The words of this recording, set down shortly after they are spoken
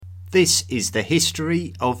This is the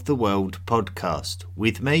History of the World podcast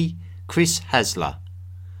with me, Chris Hasler.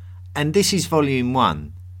 And this is Volume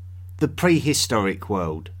 1, The Prehistoric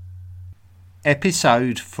World.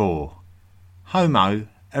 Episode 4, Homo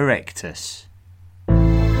erectus.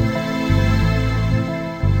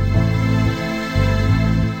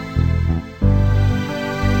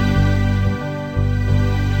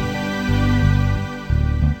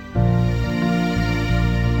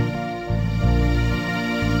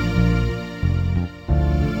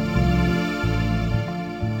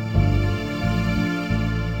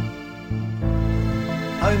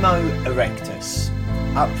 Homo erectus,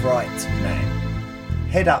 upright man,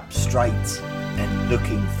 head up straight and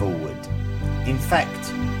looking forward. In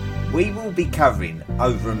fact, we will be covering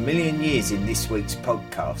over 1 million years in this week's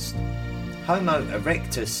podcast. Homo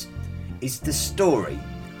erectus is the story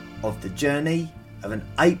of the journey of an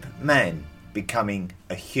ape man becoming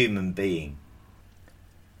a human being.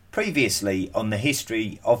 Previously on the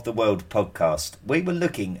History of the World podcast, we were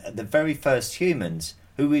looking at the very first humans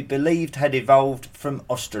who we believed had evolved from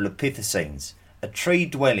Australopithecines, a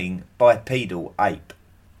tree-dwelling bipedal ape.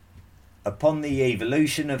 Upon the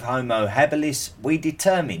evolution of Homo habilis, we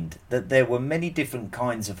determined that there were many different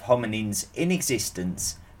kinds of hominins in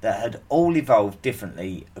existence that had all evolved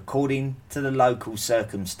differently according to the local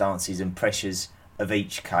circumstances and pressures of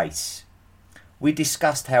each case. We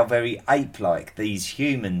discussed how very ape-like these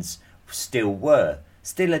humans still were,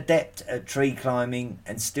 still adept at tree climbing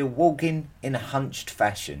and still walking in a hunched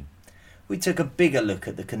fashion. We took a bigger look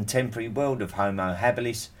at the contemporary world of Homo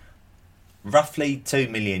habilis roughly 2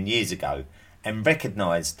 million years ago and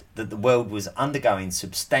recognised that the world was undergoing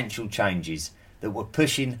substantial changes that were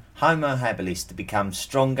pushing Homo habilis to become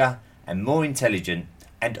stronger and more intelligent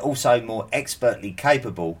and also more expertly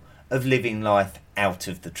capable of living life out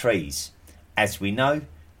of the trees. As we know,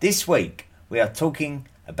 this week we are talking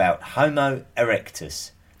about Homo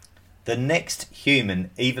erectus, the next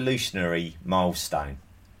human evolutionary milestone.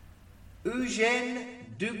 Eugène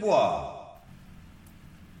Dubois.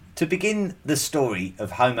 To begin the story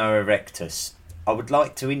of Homo erectus, I would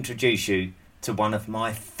like to introduce you to one of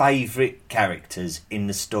my favourite characters in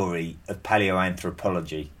the story of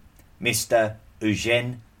paleoanthropology, Mr.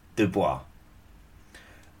 Eugène Dubois.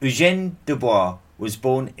 Eugène Dubois was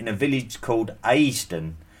born in a village called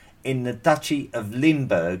Aesten in the Duchy of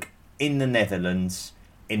Limburg in the Netherlands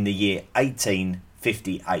in the year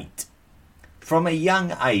 1858. From a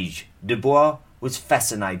young age, Dubois was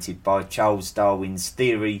fascinated by Charles Darwin's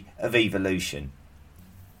theory of evolution.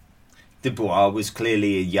 Dubois was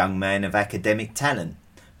clearly a young man of academic talent,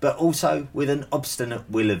 but also with an obstinate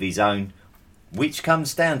will of his own, which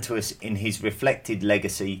comes down to us in his reflected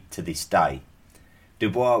legacy to this day.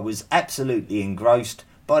 Dubois was absolutely engrossed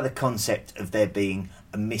by the concept of there being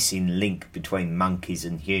a missing link between monkeys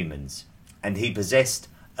and humans, and he possessed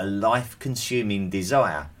a life-consuming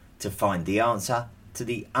desire to find the answer to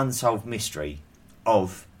the unsolved mystery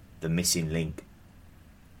of the missing link.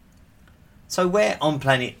 So where on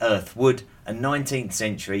planet Earth would a 19th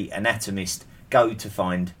century anatomist go to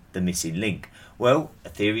find the missing link? Well, a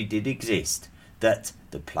theory did exist that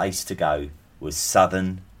the place to go was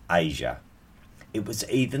Southern Asia. It was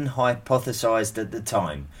even hypothesised at the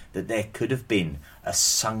time that there could have been a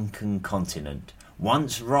sunken continent,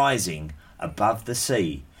 once rising above the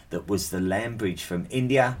sea, that was the land bridge from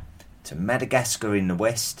India to Madagascar in the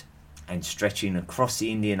west and stretching across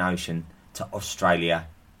the Indian Ocean to Australia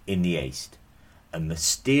in the east. A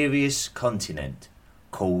mysterious continent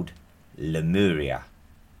called Lemuria.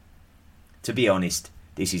 To be honest,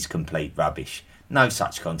 this is complete rubbish. No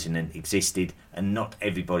such continent existed and not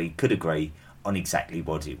everybody could agree on exactly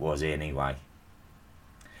what it was anyway.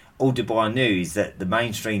 All Dubois knew is that the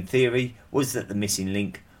mainstream theory was that the missing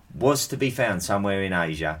link was to be found somewhere in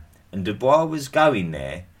Asia, and Dubois was going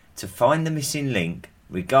there to find the missing link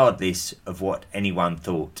regardless of what anyone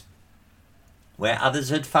thought. Where others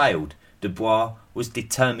had failed, Dubois was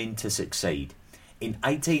determined to succeed. In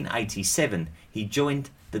 1887 he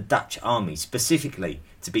joined the Dutch army specifically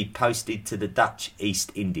to be posted to the Dutch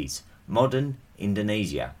East Indies, modern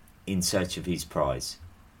Indonesia, in search of his prize.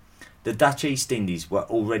 The Dutch East Indies were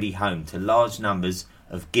already home to large numbers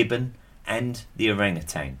of gibbon and the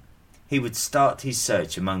orangutan. He would start his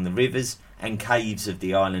search among the rivers and caves of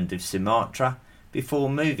the island of Sumatra before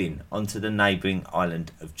moving on to the neighbouring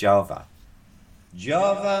island of Java.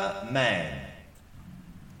 Java Man.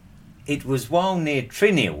 It was while near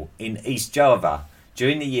Trinil in East Java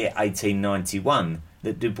during the year 1891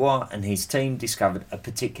 that Dubois and his team discovered a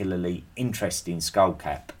particularly interesting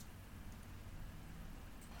skullcap.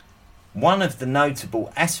 One of the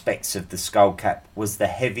notable aspects of the skullcap was the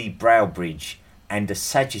heavy brow bridge and a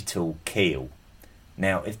sagittal keel.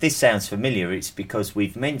 Now, if this sounds familiar, it's because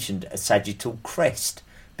we've mentioned a sagittal crest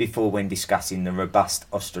before when discussing the robust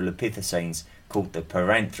Australopithecines called the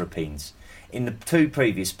Paranthropines in the 2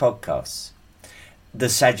 previous podcasts. The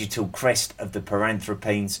sagittal crest of the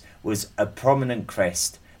Paranthropines was a prominent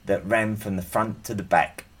crest that ran from the front to the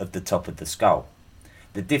back of the top of the skull.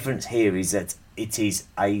 The difference here is that it is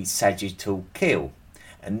a sagittal keel,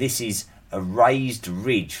 and this is a raised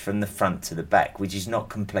ridge from the front to the back, which is not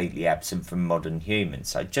completely absent from modern humans,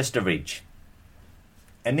 so just a ridge.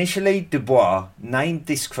 Initially, Dubois named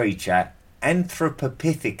this creature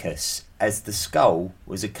Anthropopithecus, as the skull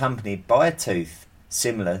was accompanied by a tooth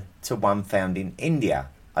similar to one found in India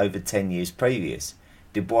over 10 years previous.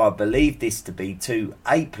 Dubois believed this to be too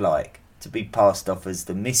ape-like to be passed off as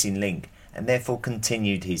the missing link, and therefore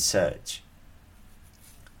continued his search.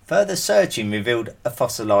 Further searching revealed a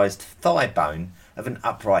fossilised thigh bone of an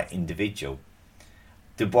upright individual.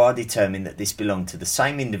 Dubois determined that this belonged to the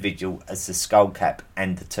same individual as the skull cap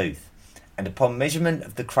and the tooth, and upon measurement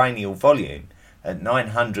of the cranial volume at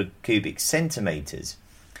 900 cubic centimetres,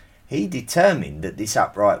 he determined that this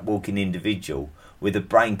upright walking individual, with a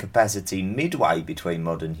brain capacity midway between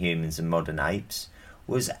modern humans and modern apes,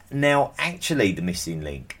 was now actually the missing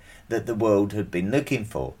link that the world had been looking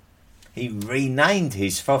for. He renamed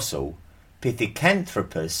his fossil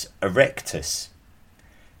Pithecanthropus erectus.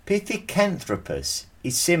 Pithecanthropus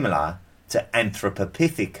is similar to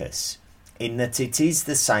Anthropopithecus in that it is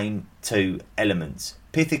the same 2 elements,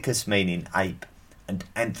 Pithecus meaning ape and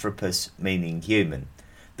Anthropus meaning human.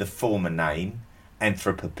 The former name,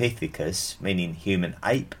 Anthropopithecus, meaning human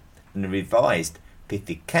ape, and the revised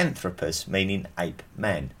Pithecanthropus meaning ape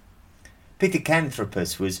man.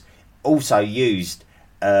 Pithecanthropus was also used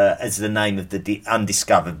as the name of the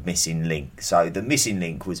undiscovered missing link. So the missing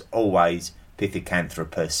link was always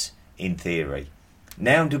Pithecanthropus in theory.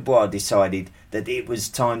 Now Dubois decided that it was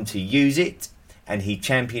time to use it, and he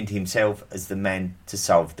championed himself as the man to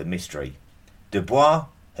solve the mystery. Dubois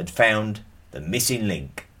had found the missing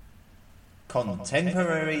link.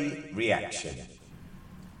 Contemporary reaction.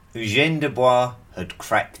 Eugène Dubois had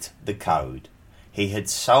cracked the code. He had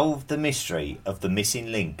solved the mystery of the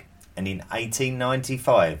missing link, and in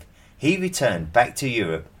 1895 he returned back to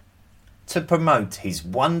Europe to promote his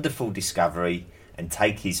wonderful discovery and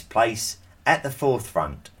take his place at the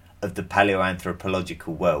forefront of the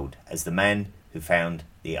paleoanthropological world as the man who found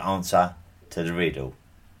the answer to the riddle.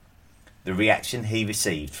 The reaction he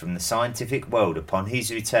received from the scientific world upon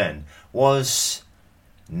his return was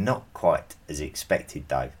not quite as expected,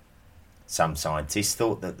 though. Some scientists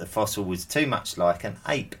thought that the fossil was too much like an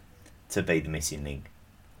ape to be the missing link.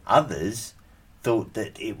 Others thought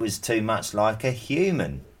that it was too much like a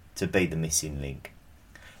human to be the missing link.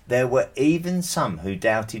 There were even some who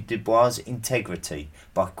doubted Dubois' integrity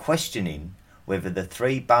by questioning whether the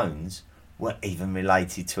 3 bones were even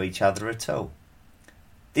related to each other at all.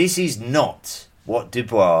 This is not what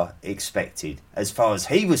Dubois expected. As far as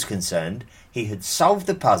he was concerned, he had solved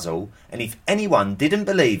the puzzle, and if anyone didn't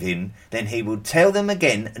believe him, then he would tell them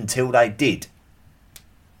again until they did.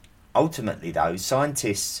 Ultimately, though,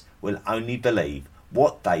 scientists will only believe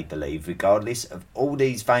what they believe, regardless of all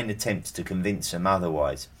these vain attempts to convince them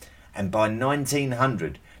otherwise. And by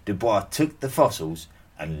 1900, Dubois took the fossils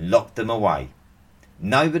and locked them away.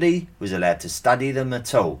 Nobody was allowed to study them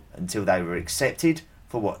at all until they were accepted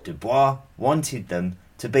for what Dubois wanted them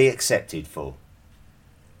to be accepted for.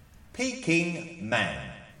 Peking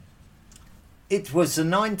Man. It was the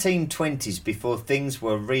 1920s before things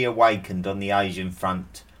were reawakened on the Asian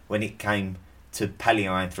front when it came to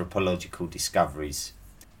paleoanthropological discoveries.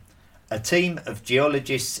 A team of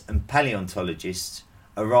geologists and paleontologists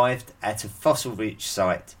arrived at a fossil-rich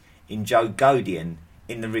site in Zhougoudian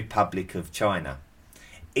in the Republic of China.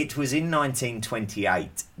 It was in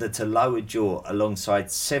 1928 that a lower jaw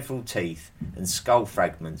alongside several teeth and skull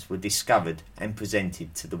fragments were discovered and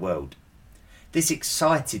presented to the world. This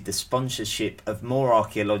excited the sponsorship of more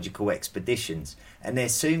archaeological expeditions, and there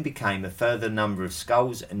soon became a further number of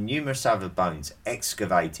skulls and numerous other bones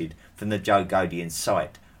excavated from the Zhougoudian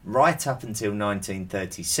site, right up until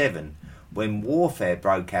 1937, when warfare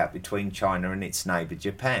broke out between China and its neighbour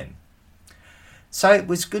Japan. So it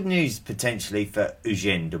was good news potentially for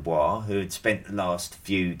Eugène Dubois, who had spent the last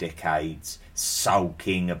few decades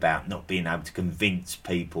sulking about not being able to convince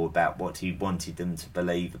people about what he wanted them to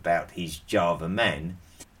believe about his Java man.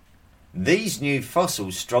 These new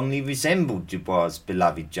fossils strongly resembled Dubois'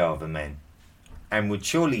 beloved Java man, and would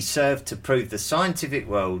surely serve to prove the scientific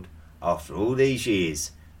world, after all these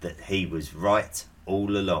years, that he was right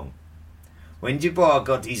all along. When Dubois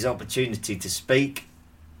got his opportunity to speak,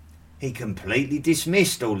 He completely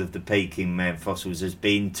dismissed all of the Peking man fossils as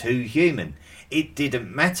being too human. It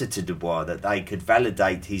didn't matter to Dubois that they could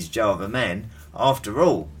validate his Java man. After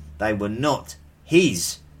all, they were not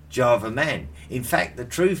his Java man. In fact, the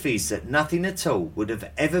truth is that nothing at all would have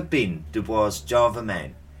ever been Dubois' Java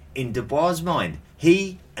man. In Dubois' mind,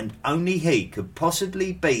 he and only he could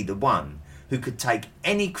possibly be the one who could take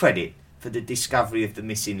any credit for the discovery of the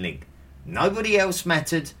missing link. Nobody else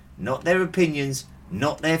mattered, not their opinions,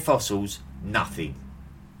 not their fossils, nothing.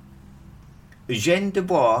 Eugène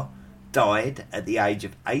Dubois died at the age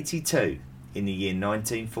of 82 in the year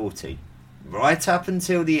 1940. Right up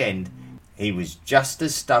until the end, he was just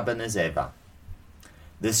as stubborn as ever.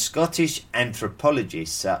 The Scottish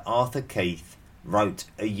anthropologist Sir Arthur Keith wrote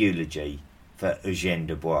a eulogy for Eugène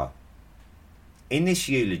Dubois. In this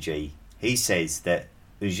eulogy, he says that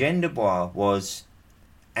Eugène Dubois was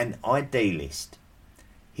an idealist,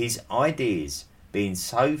 his ideas being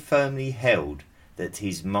so firmly held that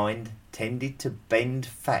his mind tended to bend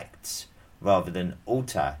facts rather than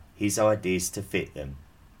alter his ideas to fit them.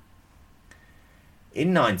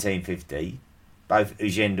 In 1950, both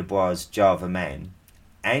Eugène Dubois' Java man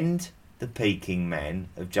and the Peking man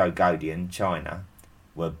of Zhougodian, China,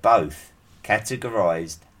 were both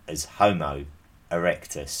categorised as Homo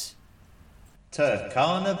erectus.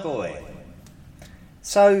 Turkana boy.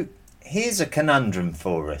 So, here's a conundrum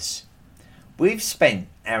for us. We've spent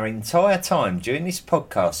our entire time during this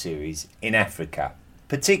podcast series in Africa,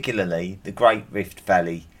 particularly the Great Rift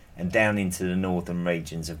Valley and down into the northern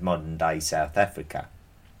regions of modern-day South Africa.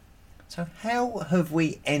 So how have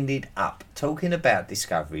we ended up talking about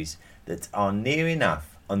discoveries that are near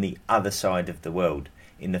enough on the other side of the world,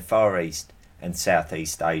 in the Far East and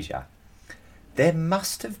Southeast Asia? There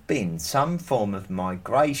must have been some form of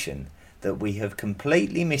migration that we have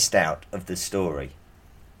completely missed out of the story.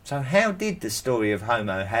 So how did the story of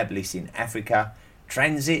Homo habilis in Africa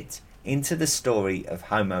transit into the story of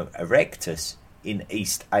Homo erectus in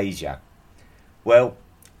East Asia? Well,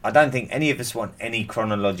 I don't think any of us want any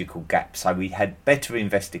chronological gaps, so we had better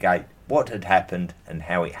investigate what had happened and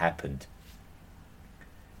how it happened.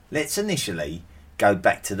 Let's initially go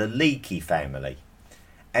back to the Leakey family.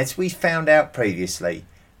 As we found out previously,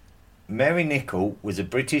 Mary Nichol was a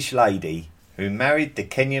British lady who married the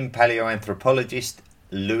Kenyan paleoanthropologist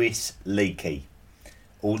Louis Leakey.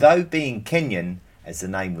 Although being Kenyan, as the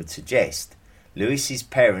name would suggest, Louis's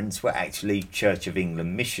parents were actually Church of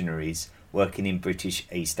England missionaries working in British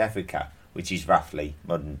East Africa, which is roughly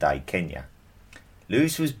modern-day Kenya.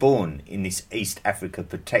 Louis was born in this East Africa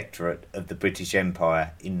protectorate of the British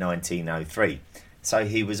Empire in 1903, so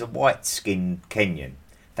he was a white-skinned Kenyan,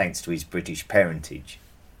 thanks to his British parentage.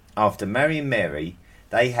 After marrying Mary,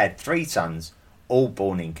 they had 3 sons, all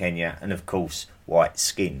born in Kenya and of course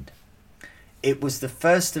white-skinned. It was the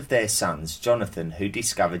first of their sons, Jonathan, who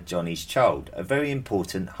discovered Johnny's child, a very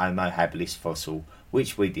important Homo habilis fossil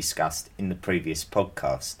which we discussed in the previous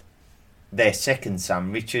podcast. Their second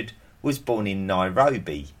son, Richard, was born in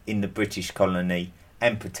Nairobi in the British colony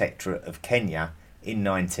and protectorate of Kenya in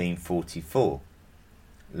 1944.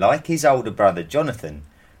 Like his older brother Jonathan,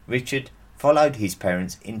 Richard followed his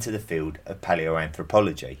parents into the field of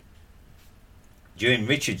paleoanthropology. During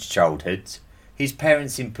Richard's childhood, his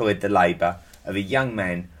parents employed the labour of a young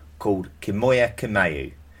man called Kimoya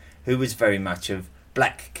Kimayu, who was very much of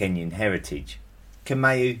black Kenyan heritage.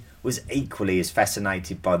 Kimayu was equally as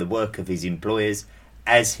fascinated by the work of his employers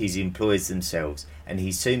as his employers themselves, and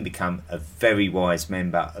he soon became a very wise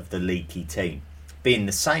member of the Leakey team. Being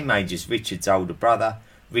the same age as Richard's older brother,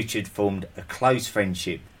 Richard formed a close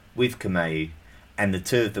friendship with Kimayu, and the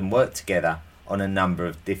two of them worked together on a number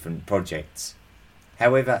of different projects.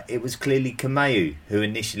 However, it was clearly Kimayu who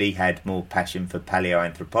initially had more passion for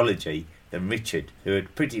paleoanthropology than Richard, who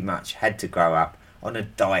had pretty much had to grow up on a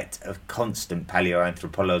diet of constant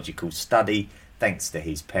paleoanthropological study thanks to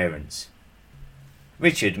his parents.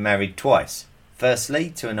 Richard married twice, firstly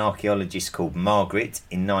to an archaeologist called Margaret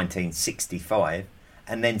in 1965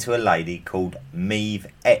 and then to a lady called Meve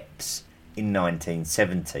Epps in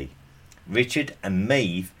 1970. Richard and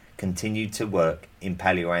Meve continued to work in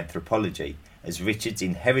paleoanthropology as Richard's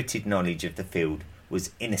inherited knowledge of the field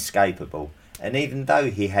was inescapable, and even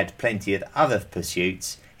though he had plenty of other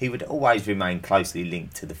pursuits, he would always remain closely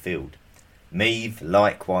linked to the field. Meve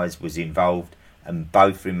likewise was involved, and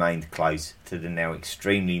both remained close to the now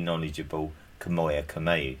extremely knowledgeable Kimoya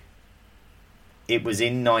Kimayu. It was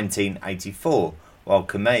in 1984, while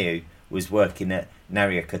Kimayu was working at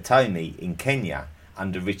Nariakotomi in Kenya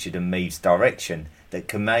under Richard and Meve's direction, that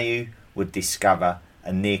Kimayu would discover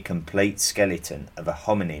a near-complete skeleton of a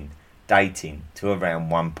hominin dating to around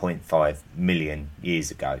 1.5 million years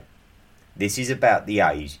ago. This is about the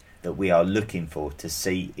age that we are looking for to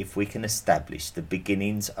see if we can establish the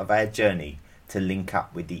beginnings of our journey to link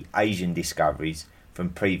up with the Asian discoveries from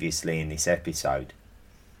previously in this episode.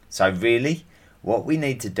 So really, what we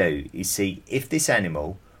need to do is see if this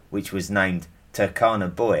animal, which was named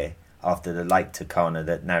Turkana Boy after the Lake Turkana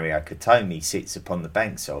that Nariokotomi sits upon the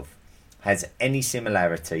banks of, has any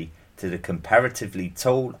similarity to the comparatively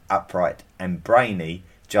tall, upright and brainy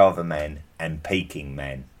Java man and Peking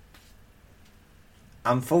man.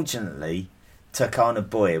 Unfortunately, Turkana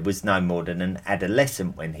Boy was no more than an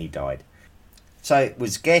adolescent when he died, so it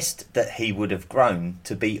was guessed that he would have grown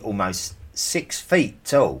to be almost 6 feet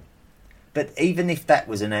tall. But even if that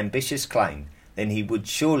was an ambitious claim, then he would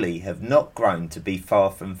surely have not grown to be far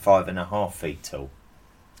from 5.5 feet tall.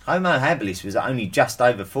 Homo habilis was only just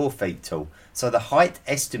over 4 feet tall, so the height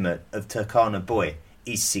estimate of Turkana Boy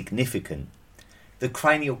is significant. The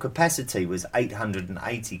cranial capacity was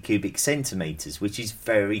 880 cubic centimetres, which is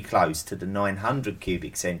very close to the 900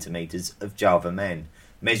 cubic centimetres of Java man,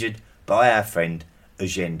 measured by our friend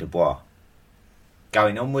Eugène Dubois.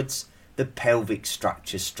 Going onwards, the pelvic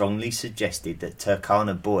structure strongly suggested that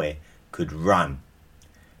Turkana Boy could run.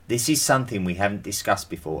 This is something we haven't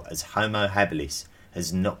discussed before, as Homo habilis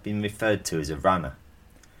has not been referred to as a runner.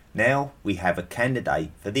 Now we have a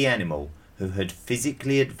candidate for the animal who had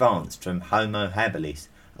physically advanced from Homo habilis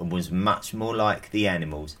and was much more like the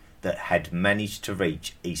animals that had managed to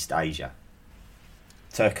reach East Asia.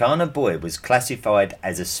 Turkana Boy was classified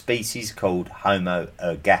as a species called Homo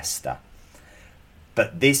ergaster,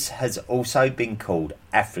 but this has also been called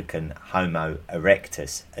African Homo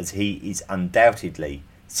erectus, as he is undoubtedly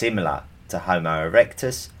similar to Homo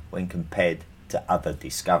erectus when compared to other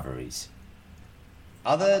discoveries.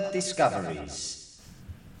 Other discoveries.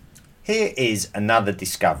 Here is another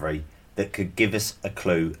discovery that could give us a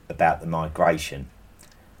clue about the migration.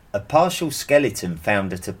 A partial skeleton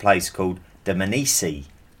found at a place called Dmanisi,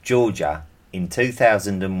 Georgia, in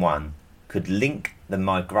 2001 could link the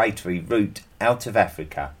migratory route out of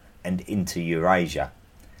Africa and into Eurasia.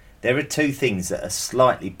 There are two things that are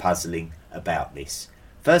slightly puzzling about this.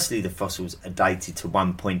 Firstly, the fossils are dated to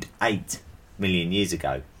 1.8 million years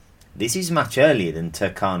ago. This is much earlier than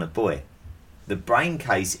Turkana Boy. The brain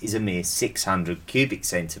case is a mere 600 cubic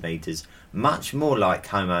centimetres, much more like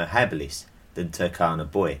Homo habilis than Turkana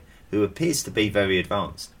Boy, who appears to be very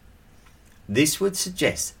advanced. This would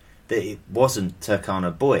suggest that it wasn't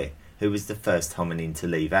Turkana Boy who was the first hominin to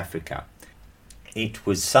leave Africa. It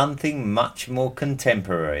was something much more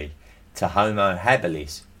contemporary to Homo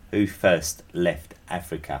habilis who first left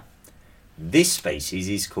Africa. This species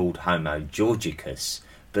is called Homo georgicus,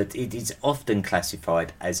 but it is often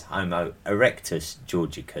classified as Homo erectus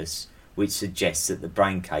georgicus, which suggests that the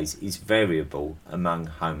brain case is variable among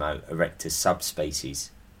Homo erectus subspecies.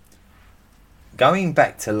 Going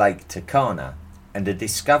back to Lake Turkana, and a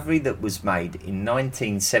discovery that was made in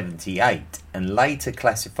 1978 and later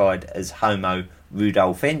classified as Homo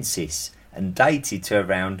rudolfensis and dated to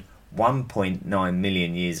around 1.9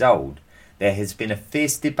 million years old, there has been a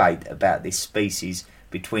fierce debate about this species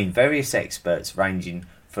between various experts ranging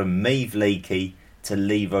from Meave Leakey to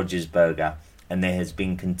Lee Rogersberger, and there has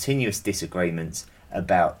been continuous disagreements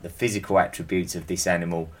about the physical attributes of this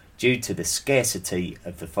animal due to the scarcity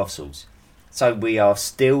of the fossils. So we are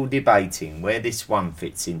still debating where this one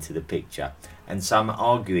fits into the picture, and some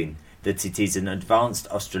arguing that it is an advanced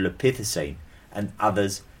Australopithecine and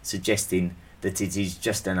others suggesting that it is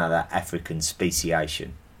just another African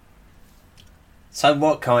speciation. So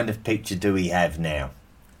what kind of picture do we have now?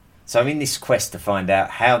 So in this quest to find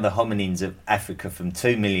out how the hominins of Africa from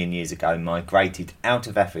 2 million years ago migrated out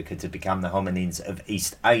of Africa to become the hominins of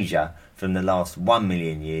East Asia from the last 1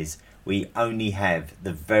 million years, we only have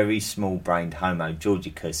the very small-brained Homo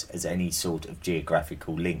georgicus as any sort of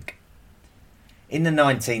geographical link. In the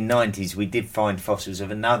 1990s we did find fossils of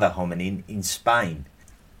another hominin in Spain,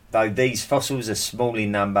 though these fossils are small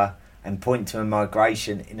in number and point to a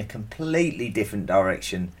migration in a completely different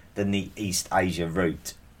direction than the East Asia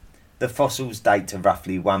route. The fossils date to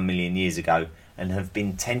roughly 1 million years ago and have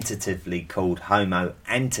been tentatively called Homo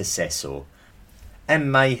antecessor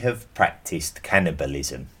and may have practiced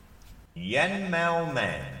cannibalism. Yan Mao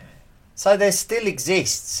Man. So there still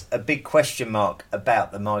exists a big question mark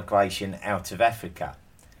about the migration out of Africa.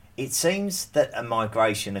 It seems that a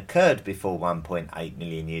migration occurred before 1.8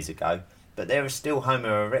 million years ago, but there are still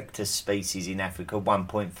Homo erectus species in Africa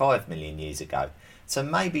 1.5 million years ago. So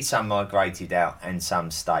maybe some migrated out and some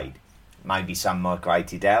stayed. Maybe some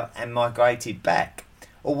migrated out and migrated back.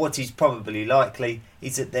 Or what is probably likely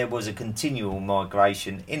is that there was a continual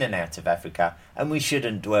migration in and out of Africa, and we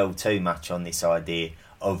shouldn't dwell too much on this idea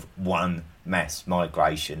of one mass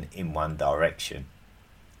migration in one direction.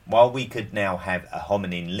 While we could now have a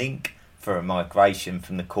hominin link for a migration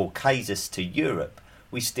from the Caucasus to Europe,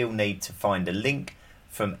 we still need to find a link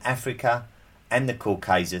from Africa and the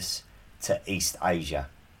Caucasus to East Asia.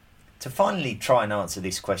 To finally try and answer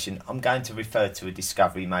this question, I'm going to refer to a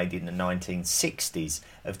discovery made in the 1960s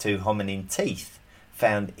of two hominin teeth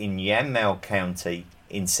found in Yanmao County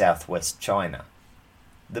in southwest China.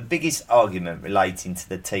 The biggest argument relating to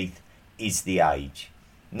the teeth is the age.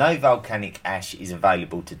 No volcanic ash is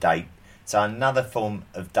available to date, so another form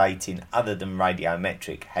of dating other than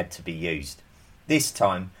radiometric had to be used. This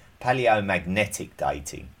time, paleomagnetic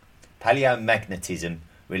dating. Paleomagnetism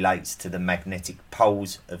relates to the magnetic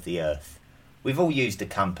poles of the Earth. We've all used a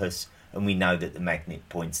compass and we know that the magnet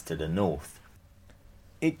points to the north.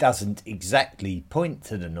 It doesn't exactly point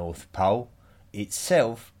to the North Pole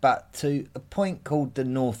itself, but to a point called the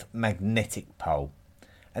North Magnetic Pole.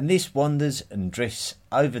 And this wanders and drifts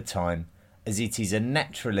over time as it is a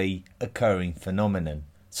naturally occurring phenomenon,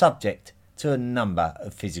 subject to a number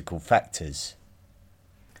of physical factors.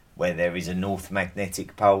 Where there is a North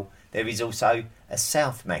Magnetic Pole, there is also a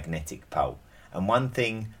South Magnetic Pole, and one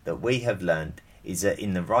thing that we have learned is that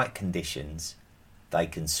in the right conditions, they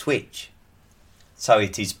can switch. So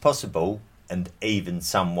it is possible, and even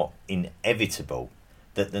somewhat inevitable,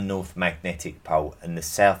 that the North Magnetic Pole and the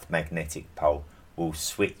South Magnetic Pole will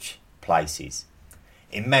switch places.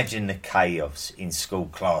 Imagine the chaos in school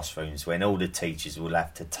classrooms when all the teachers will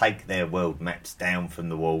have to take their world maps down from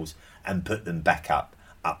the walls and put them back up,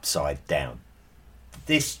 upside down.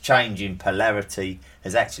 This change in polarity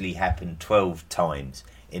has actually happened 12 times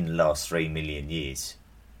in the last 3 million years.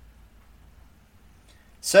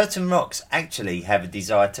 Certain rocks actually have a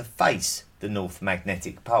desire to face the North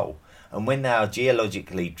Magnetic Pole, and when they are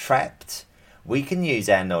geologically trapped, we can use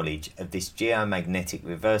our knowledge of this geomagnetic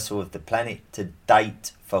reversal of the planet to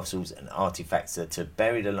date fossils and artefacts that are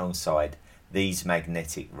buried alongside these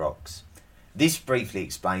magnetic rocks. This briefly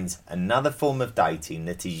explains another form of dating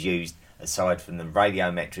that is used aside from the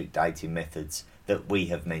radiometric dating methods that we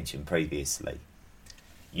have mentioned previously.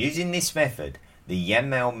 Using this method, the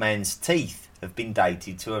Yanmao man's teeth have been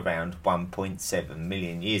dated to around 1.7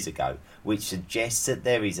 million years ago, which suggests that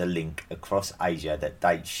there is a link across Asia that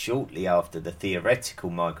dates shortly after the theoretical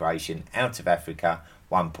migration out of Africa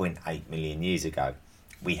 1.8 million years ago.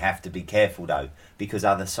 We have to be careful though, because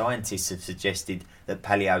other scientists have suggested that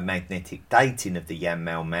paleomagnetic dating of the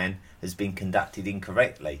Yanmao man has been conducted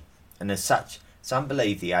incorrectly, and as such, some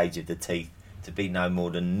believe the age of the teeth to be no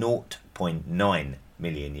more than 0.9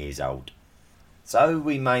 million years old. So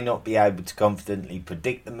we may not be able to confidently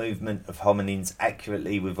predict the movement of hominins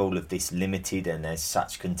accurately with all of this limited and as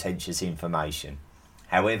such contentious information.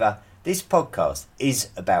 However, this podcast is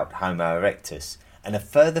about Homo erectus, and a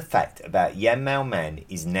further fact about Yanmao man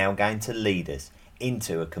is now going to lead us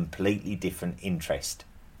into a completely different interest.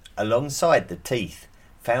 Alongside the teeth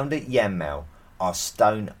found at Yanmao are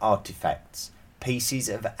stone artefacts, pieces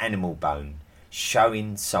of animal bone,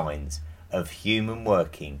 showing signs of human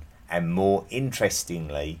working, and more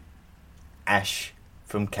interestingly, ash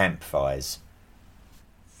from campfires.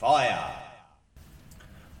 Fire!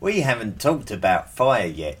 We haven't talked about fire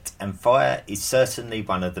yet, and fire is certainly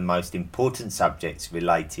one of the most important subjects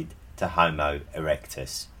related to Homo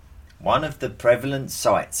erectus. One of the prevalent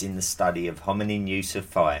sites in the study of hominin use of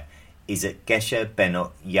fire is at Gesher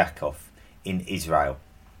Benot Yaakov in Israel.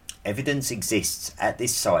 Evidence exists at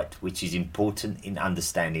this site which is important in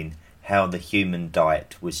understanding how the human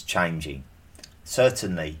diet was changing.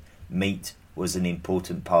 Certainly, meat was an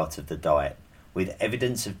important part of the diet, with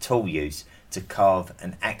evidence of tool use to carve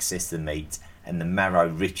and access the meat, and the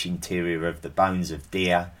marrow-rich interior of the bones of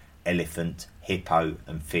deer, elephant, hippo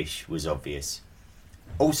and fish was obvious.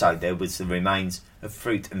 Also, there was the remains of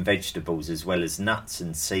fruit and vegetables as well as nuts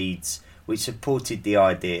and seeds, which supported the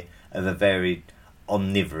idea of a varied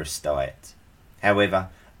omnivorous diet. However,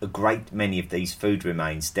 a great many of these food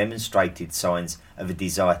remains demonstrated signs of a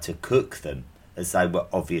desire to cook them, as they were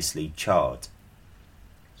obviously charred.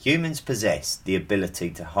 Humans possess the ability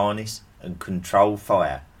to harness and control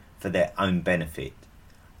fire for their own benefit.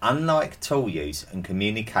 Unlike tool use and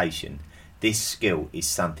communication, this skill is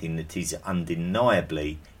something that is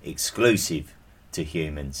undeniably exclusive to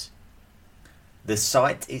humans. The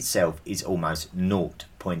site itself is almost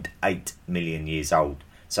 0.8 million years old,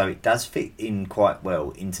 so it does fit in quite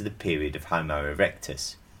well into the period of Homo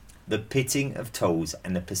erectus. The pitting of tools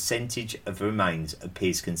and the percentage of remains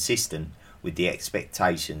appears consistent with the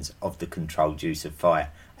expectations of the controlled use of fire,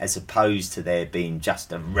 as opposed to there being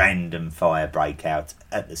just a random fire breakout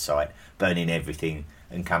at the site, burning everything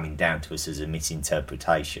and coming down to us as a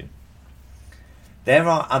misinterpretation. There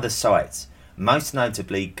are other sites, most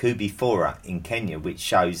notably Kubifora in Kenya, which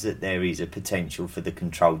shows that there is a potential for the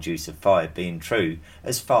controlled use of fire being true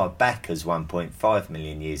as far back as 1.5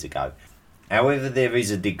 million years ago. However, there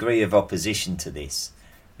is a degree of opposition to this.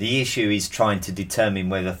 The issue is trying to determine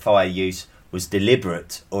whether fire use was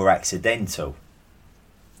deliberate or accidental.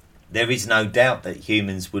 There is no doubt that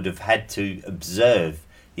humans would have had to observe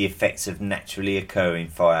the effects of naturally occurring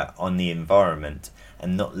fire on the environment,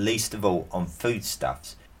 and not least of all on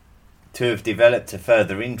foodstuffs, to have developed a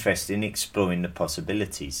further interest in exploring the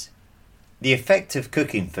possibilities. The effect of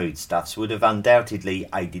cooking foodstuffs would have undoubtedly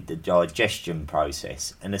aided the digestion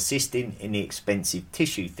process and assisted in the expensive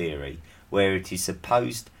tissue theory, where it is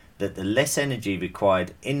supposed that the less energy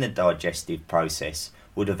required in the digestive process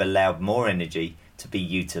would have allowed more energy to be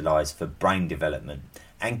utilised for brain development,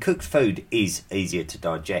 and cooked food is easier to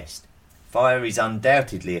digest. Fire is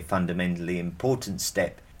undoubtedly a fundamentally important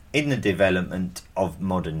step in the development of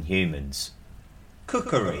modern humans.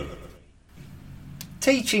 Cookery.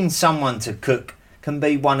 Teaching someone to cook can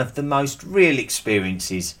be one of the most real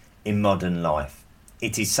experiences in modern life.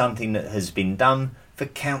 It is something that has been done for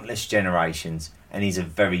countless generations and is a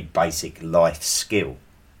very basic life skill.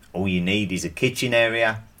 All you need is a kitchen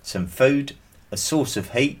area, some food, a source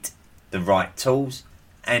of heat, the right tools,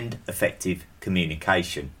 and effective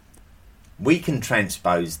communication. We can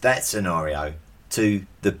transpose that scenario to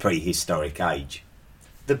the prehistoric age.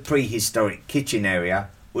 The prehistoric kitchen area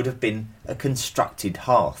would have been a constructed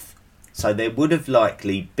hearth, so there would have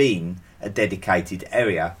likely been a dedicated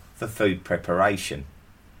area for food preparation.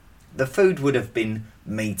 The food would have been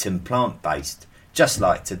meat and plant based, just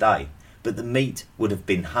like today, but the meat would have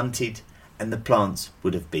been hunted and the plants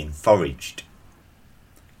would have been foraged.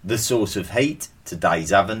 The source of heat,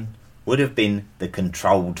 today's oven, would have been the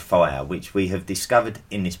controlled fire, which we have discovered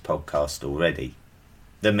in this podcast already.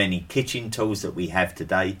 The many kitchen tools that we have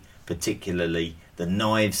today, particularly the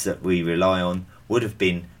knives that we rely on, would have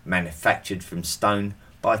been manufactured from stone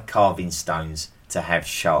by carving stones to have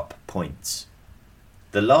sharp points.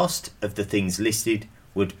 The last of the things listed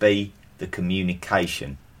would be the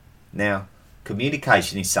communication. Now,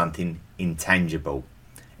 communication is something intangible.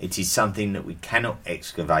 It is something that we cannot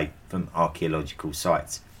excavate from archaeological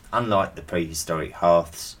sites, unlike the prehistoric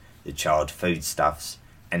hearths, the charred foodstuffs,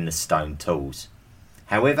 and the stone tools.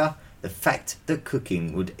 However, the fact that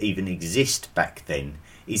cooking would even exist back then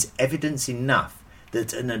is evidence enough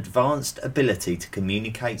that an advanced ability to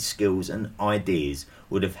communicate skills and ideas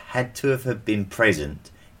would have had to have been present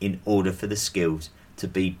in order for the skills to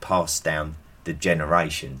be passed down the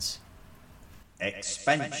generations.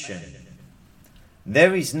 Expansion.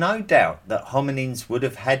 There is no doubt that hominins would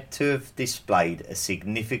have had to have displayed a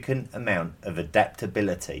significant amount of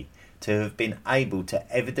adaptability to have been able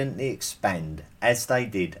to evidently expand as they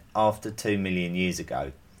did after 2 million years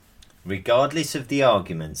ago. Regardless of the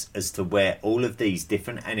arguments as to where all of these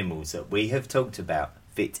different animals that we have talked about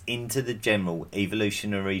fit into the general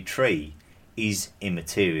evolutionary tree is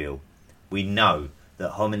immaterial. We know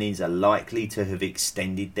that hominins are likely to have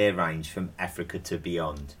extended their range from Africa to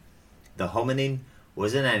beyond. The hominin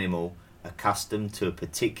was an animal accustomed to a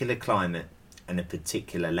particular climate and a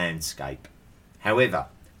particular landscape. However,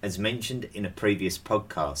 as mentioned in a previous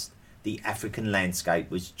podcast, the African landscape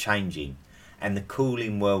was changing, and the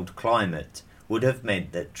cooling world climate would have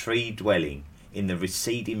meant that tree dwelling in the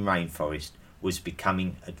receding rainforest was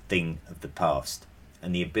becoming a thing of the past,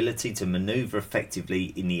 and the ability to manoeuvre effectively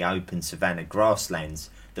in the open savanna grasslands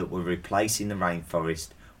that were replacing the rainforest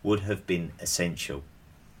would have been essential.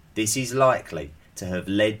 This is likely to have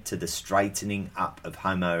led to the straightening up of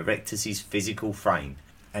Homo erectus's physical frame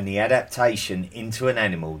and the adaptation into an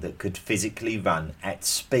animal that could physically run at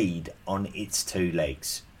speed on its 2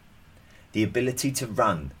 legs. The ability to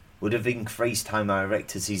run would have increased Homo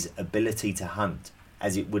erectus's ability to hunt,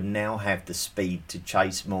 as it would now have the speed to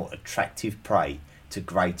chase more attractive prey to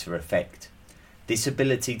greater effect. This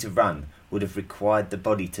ability to run would have required the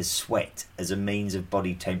body to sweat as a means of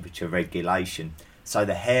body temperature regulation, so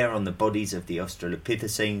the hair on the bodies of the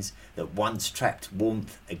Australopithecines that once trapped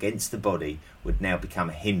warmth against the body would now become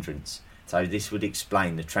a hindrance, so this would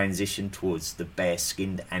explain the transition towards the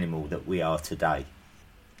bare-skinned animal that we are today.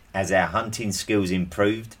 As our hunting skills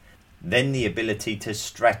improved, then the ability to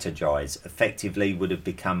strategize effectively would have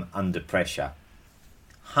become under pressure.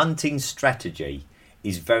 Hunting strategy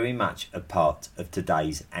is very much a part of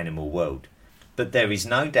today's animal world, but there is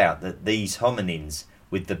no doubt that these hominins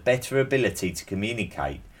with the better ability to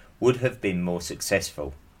communicate would have been more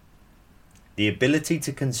successful. The ability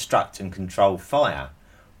to construct and control fire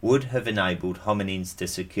would have enabled hominins to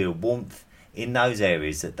secure warmth in those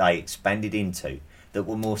areas that they expanded into that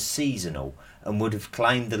were more seasonal and would have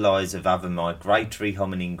claimed the lives of other migratory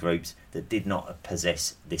hominin groups that did not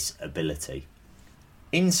possess this ability.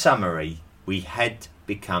 In summary, we had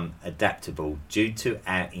become adaptable due to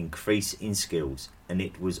our increase in skills, and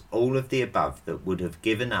it was all of the above that would have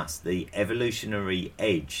given us the evolutionary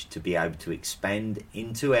edge to be able to expand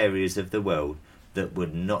into areas of the world that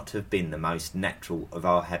would not have been the most natural of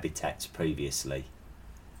our habitats previously.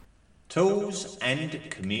 Tools and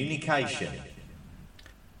communication.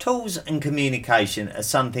 Tools and communication are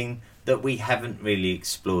something that we haven't really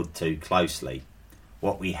explored too closely.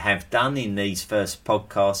 What we have done in these first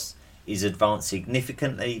podcasts is advance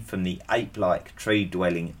significantly from the ape-like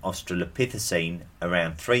tree-dwelling Australopithecine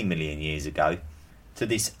around 3 million years ago to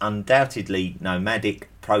this undoubtedly nomadic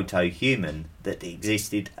proto-human that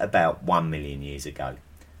existed about 1 million years ago.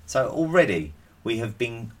 So already we have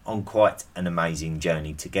been on quite an amazing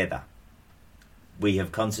journey together. We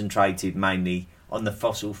have concentrated mainly on the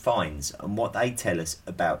fossil finds and what they tell us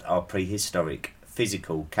about our prehistoric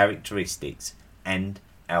physical characteristics and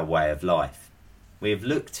our way of life. We have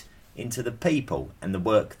looked into the people and the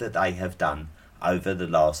work that they have done over the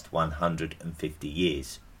last 150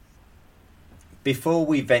 years. Before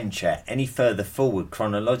we venture any further forward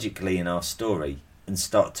chronologically in our story and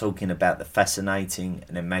start talking about the fascinating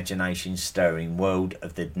and imagination-stirring world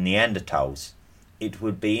of the Neanderthals, it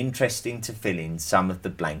would be interesting to fill in some of the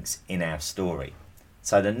blanks in our story.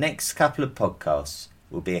 So the next couple of podcasts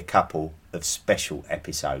will be a couple of special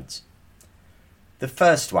episodes. The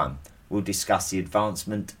first one will discuss the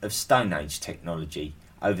advancement of Stone Age technology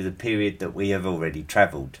over the period that we have already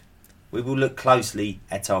travelled. We will look closely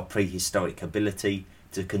at our prehistoric ability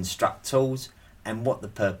to construct tools and what the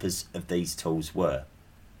purpose of these tools were.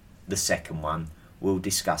 The second one will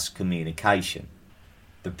discuss communication,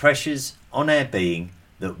 the pressures on our being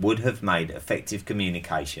that would have made effective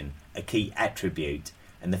communication a key attribute,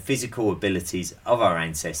 and the physical abilities of our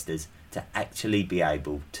ancestors to actually be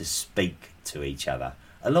able to speak to each other,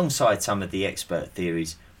 alongside some of the expert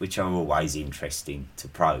theories which are always interesting to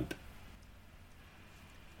probe.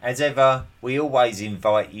 As ever, we always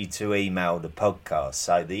invite you to email the podcast,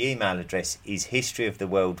 so the email address is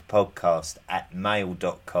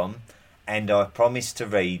historyoftheworldpodcast@mail.com, and I promise to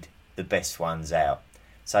read the best ones out,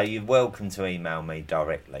 so you're welcome to email me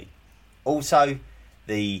directly. Also,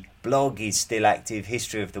 the blog is still active,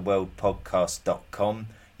 historyoftheworldpodcast.com.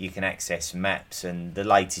 You can access maps and the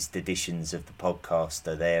latest editions of the podcast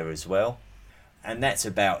are there as well. And that's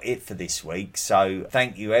about it for this week. So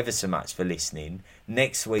thank you ever so much for listening.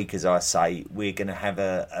 Next week, as I say, we're going to have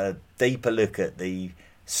a deeper look at the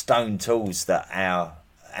stone tools that our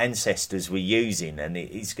ancestors were using. And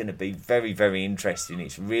it's going to be very, very interesting.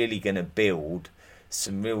 It's really going to build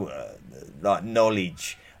some real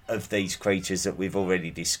knowledge of these creatures that we've already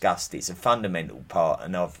discussed. It's a fundamental part,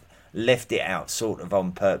 and I've left it out sort of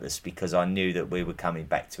on purpose because I knew that we were coming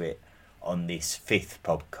back to it on this fifth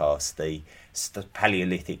podcast, the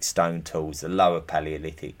Paleolithic stone tools, the lower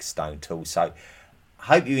Paleolithic stone tools. So I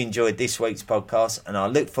hope you enjoyed this week's podcast, and I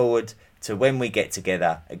look forward to when we get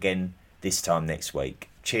together again this time next week.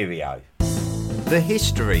 Cheerio. The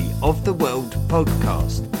History of the World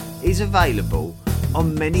podcast is available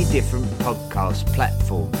on many different podcast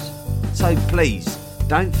platforms, so please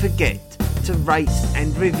don't forget to rate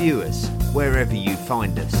and review us wherever you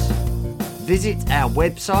find us. Visit our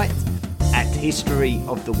website at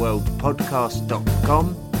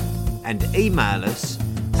historyoftheworldpodcast.com and email us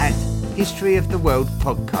at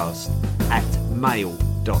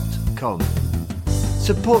historyoftheworldpodcast@mail.com.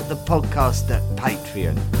 Support the podcast at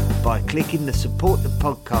Patreon by clicking the Support the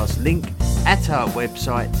Podcast link at our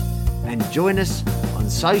website, and join us on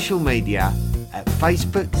social media at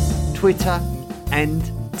Facebook, Twitter and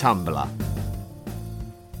Tumblr.